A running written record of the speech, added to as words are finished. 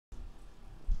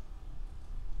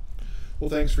Well,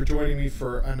 thanks for joining me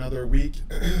for another week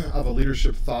of a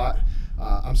leadership thought.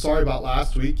 I'm sorry about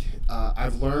last week.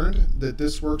 I've learned that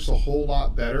this works a whole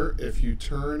lot better if you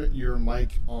turn your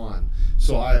mic on.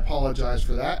 So I apologize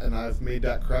for that, and I've made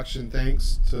that correction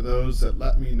thanks to those that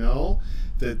let me know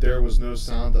that there was no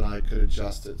sound and I could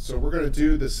adjust it. So we're going to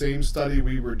do the same study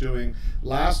we were doing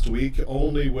last week,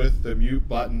 only with the mute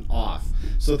button off.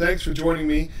 So thanks for joining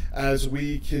me as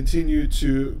we continue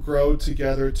to grow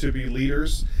together to be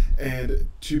leaders and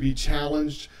to be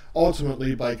challenged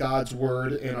ultimately by God's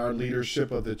word in our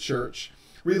leadership of the church.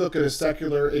 We look at a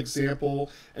secular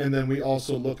example, and then we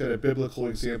also look at a biblical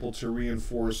example to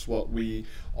reinforce what we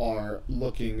are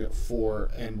looking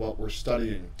for and what we're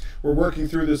studying. We're working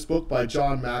through this book by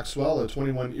John Maxwell, The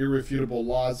 21 Irrefutable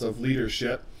Laws of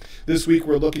Leadership. This week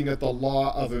we're looking at the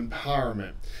law of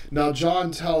empowerment. Now,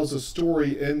 John tells a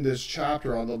story in this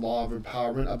chapter on the law of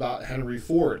empowerment about Henry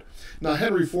Ford. Now,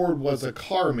 Henry Ford was a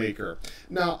car maker.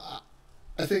 Now,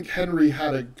 I think Henry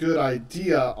had a good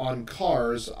idea on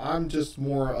cars. I'm just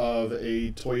more of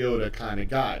a Toyota kind of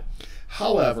guy.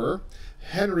 However,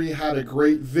 Henry had a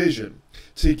great vision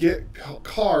to get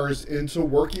cars into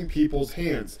working people's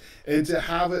hands and to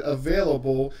have it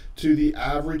available to the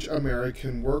average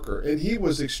American worker. And he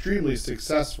was extremely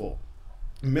successful.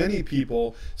 Many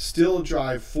people still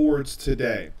drive Fords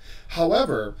today.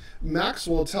 However,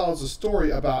 Maxwell tells a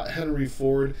story about Henry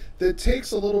Ford that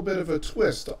takes a little bit of a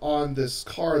twist on this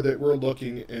car that we're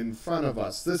looking in front of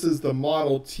us. This is the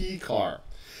Model T car.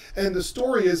 And the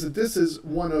story is that this is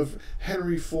one of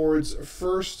Henry Ford's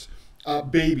first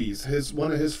babies,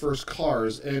 one of his first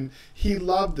cars, and he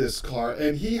loved this car,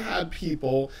 and he had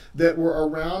people that were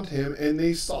around him and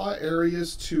they saw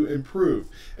areas to improve.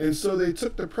 And so they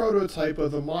took the prototype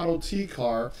of the Model T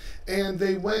car and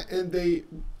they went and they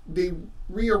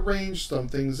rearranged some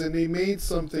things and they made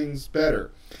some things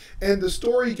better. And the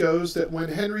story goes that when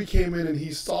Henry came in and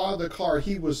he saw the car,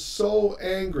 he was so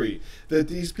angry that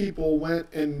these people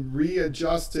went and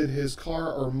readjusted his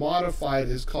car or modified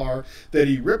his car, that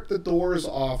he ripped the doors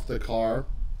off the car.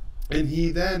 And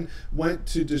he then went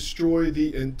to destroy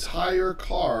the entire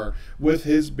car with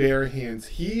his bare hands.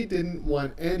 He didn't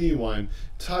want anyone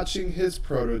touching his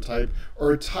prototype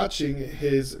or touching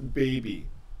his baby.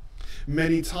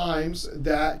 Many times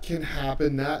that can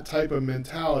happen, that type of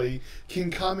mentality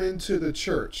can come into the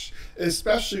church,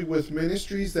 especially with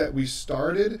ministries that we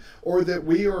started or that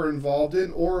we are involved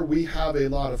in, or we have a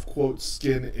lot of, quote,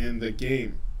 skin in the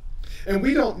game. And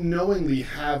we don't knowingly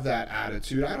have that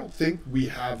attitude. I don't think we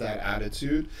have that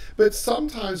attitude. But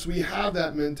sometimes we have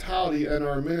that mentality in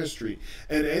our ministry.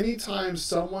 And anytime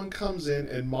someone comes in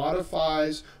and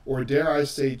modifies, or dare I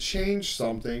say change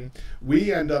something,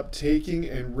 we end up taking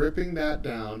and ripping that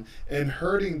down and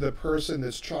hurting the person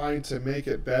that's trying to make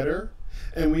it better.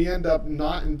 And we end up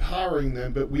not empowering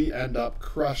them, but we end up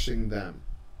crushing them.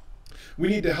 We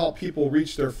need to help people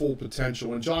reach their full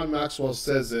potential. And John Maxwell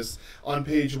says this on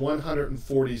page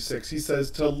 146. He says,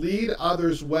 to lead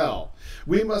others well,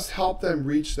 we must help them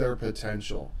reach their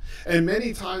potential. And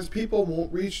many times people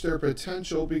won't reach their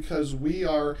potential because we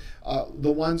are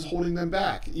the ones holding them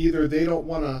back. Either they don't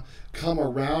want to come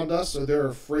around us, or they're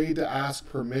afraid to ask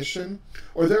permission,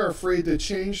 or they're afraid to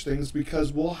change things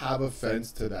because we'll have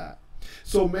offense to that.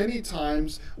 So many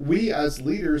times we as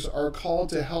leaders are called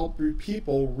to help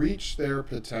people reach their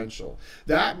potential.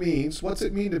 That means, what's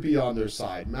it mean to be on their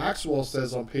side? Maxwell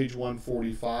says on page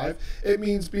 145, it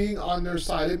means being on their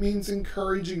side. It means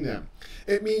encouraging them.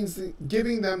 It means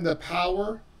giving them the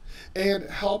power and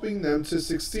helping them to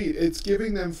succeed. It's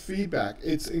giving them feedback.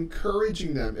 It's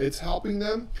encouraging them. It's helping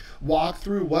them walk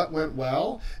through what went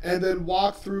well and then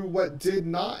walk through what did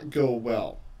not go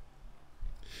well.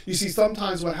 You see,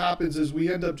 sometimes what happens is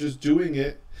we end up just doing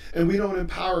it and we don't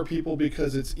empower people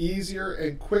because it's easier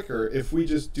and quicker if we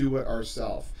just do it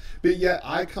ourselves. But yet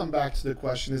I come back to the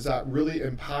question, is that really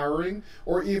empowering,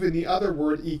 or even the other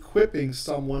word, equipping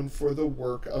someone for the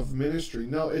work of ministry?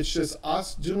 No, it's just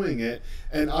us doing it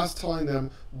and us telling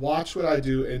them, watch what I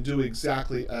do and do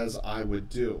exactly as I would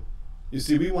do. You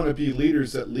see, we want to be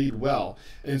leaders that lead well.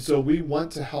 And so we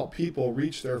want to help people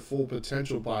reach their full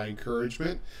potential by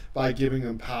encouragement, by giving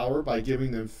them power, by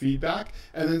giving them feedback,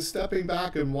 and then stepping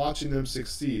back and watching them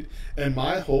succeed. And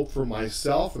my hope for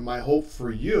myself and my hope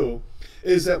for you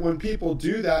is that when people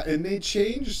do that and they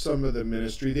change some of the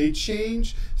ministry, they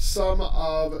change some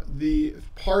of the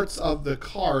parts of the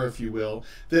car, if you will,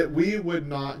 that we would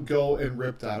not go and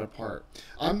rip that apart.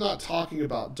 I'm not talking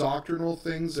about doctrinal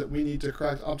things that we need to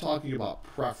correct. I'm talking about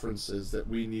preferences that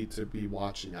we need to be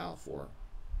watching out for.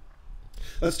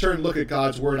 Let's turn and look at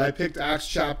God's Word. I picked Acts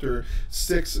chapter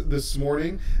 6 this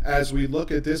morning as we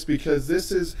look at this because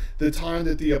this is the time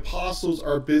that the apostles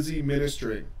are busy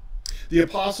ministering. The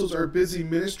apostles are busy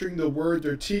ministering the Word.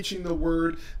 They're teaching the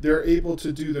Word. They're able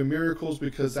to do the miracles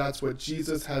because that's what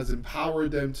Jesus has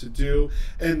empowered them to do.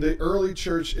 And the early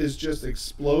church is just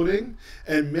exploding,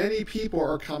 and many people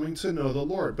are coming to know the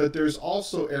Lord. But there's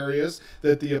also areas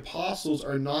that the apostles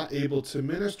are not able to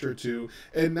minister to,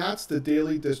 and that's the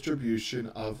daily distribution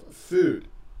of food.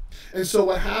 And so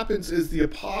what happens is the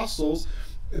apostles,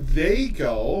 they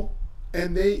go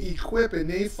and they equip and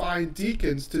they find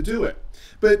deacons to do it.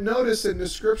 But notice in the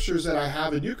scriptures that I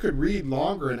have, and you could read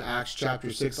longer in Acts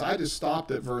chapter 6, I just stopped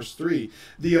at verse 3.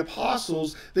 The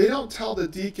apostles, they don't tell the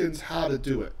deacons how to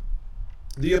do it.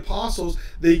 The apostles,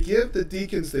 they give the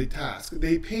deacons the task.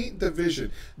 They paint the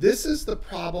vision. This is the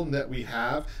problem that we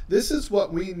have. This is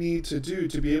what we need to do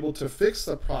to be able to fix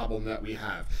the problem that we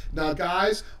have. Now,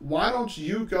 guys, why don't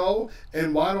you go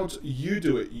and why don't you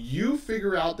do it? You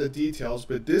figure out the details,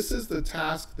 but this is the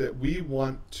task that we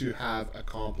want to have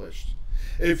accomplished.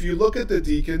 If you look at the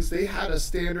deacons, they had a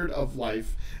standard of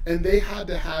life and they had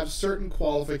to have certain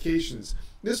qualifications.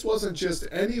 This wasn't just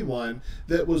anyone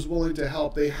that was willing to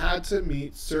help. They had to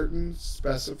meet certain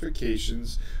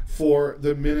specifications for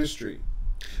the ministry.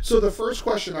 So the first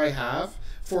question I have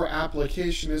for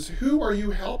application is, who are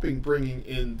you helping bringing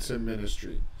into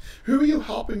ministry? Who are you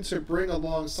helping to bring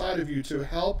alongside of you to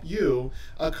help you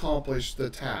accomplish the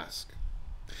task?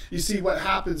 You see, what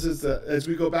happens is that as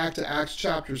we go back to Acts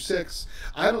chapter 6,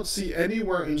 I don't see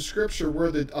anywhere in Scripture where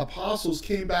the apostles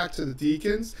came back to the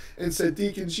deacons and said,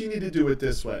 deacons, you need to do it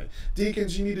this way.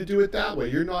 Deacons, you need to do it that way.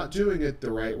 You're not doing it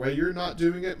the right way. You're not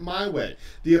doing it my way.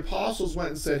 The apostles went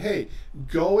and said, hey,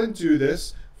 go and do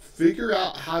this. Figure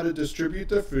out how to distribute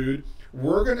the food.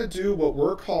 We're going to do what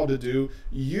we're called to do.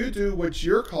 You do what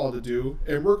you're called to do,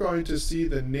 and we're going to see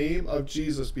the name of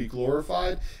Jesus be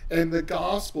glorified and the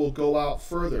gospel go out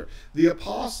further. The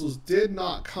apostles did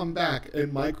not come back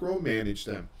and micromanage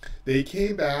them. They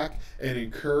came back and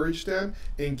encouraged them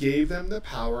and gave them the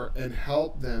power and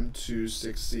helped them to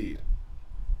succeed.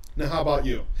 Now, how about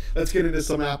you? Let's get into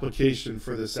some application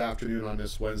for this afternoon on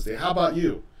this Wednesday. How about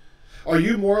you? Are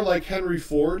you more like Henry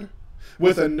Ford,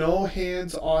 with a no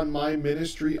hands on my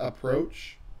ministry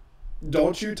approach?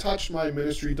 Don't you touch my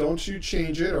ministry. Don't you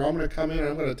change it, or I'm going to come in and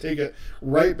I'm going to take it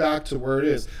right back to where it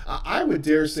is. I would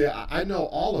dare say I know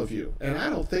all of you, and I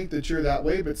don't think that you're that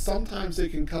way, but sometimes it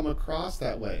can come across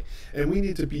that way, and we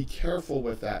need to be careful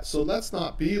with that. So let's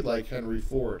not be like Henry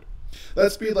Ford.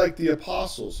 Let's be like the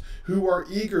apostles, who are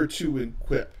eager to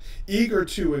equip, eager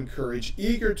to encourage,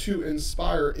 eager to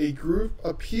inspire a group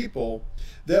of people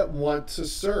that want to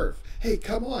serve. Hey,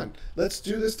 come on, let's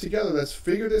do this together. Let's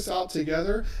figure this out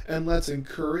together, and let's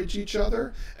encourage each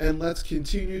other, and let's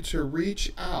continue to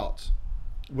reach out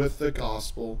with the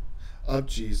gospel of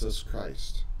Jesus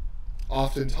Christ.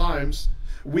 Oftentimes,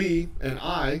 we and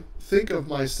I think of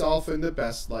myself in the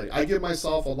best light. I give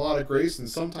myself a lot of grace, and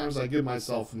sometimes I give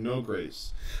myself no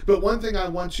grace. But one thing I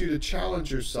want you to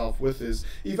challenge yourself with is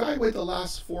evaluate the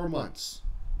last 4 months.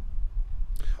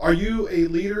 Are you a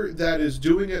leader that is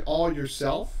doing it all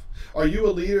yourself? Are you a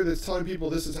leader that's telling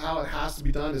people this is how it has to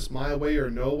be done, it's my way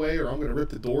or no way, or I'm going to rip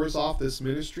the doors off this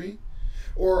ministry?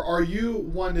 Or are you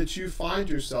one that you find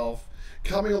yourself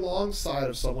coming alongside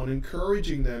of someone,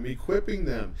 encouraging them, equipping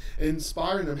them,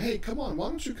 inspiring them? Hey, come on, why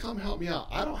don't you come help me out?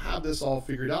 I don't have this all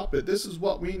figured out, but this is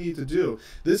what we need to do.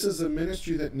 This is a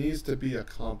ministry that needs to be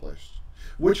accomplished.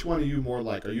 Which one are you more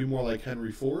like? Are you more like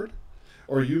Henry Ford,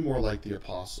 or are you more like the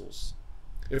apostles?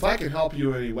 If I can help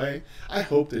you in any way, I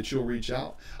hope that you'll reach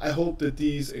out. I hope that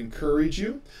these encourage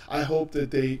you. I hope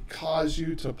that they cause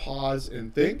you to pause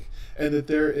and think, and that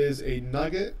there is a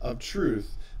nugget of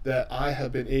truth that I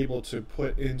have been able to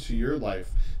put into your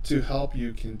life to help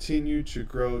you continue to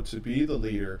grow to be the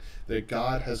leader that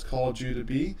God has called you to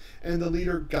be, and the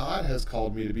leader God has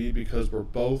called me to be, because we're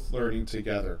both learning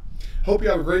together. Hope you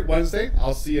have a great Wednesday.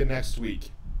 I'll see you next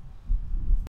week.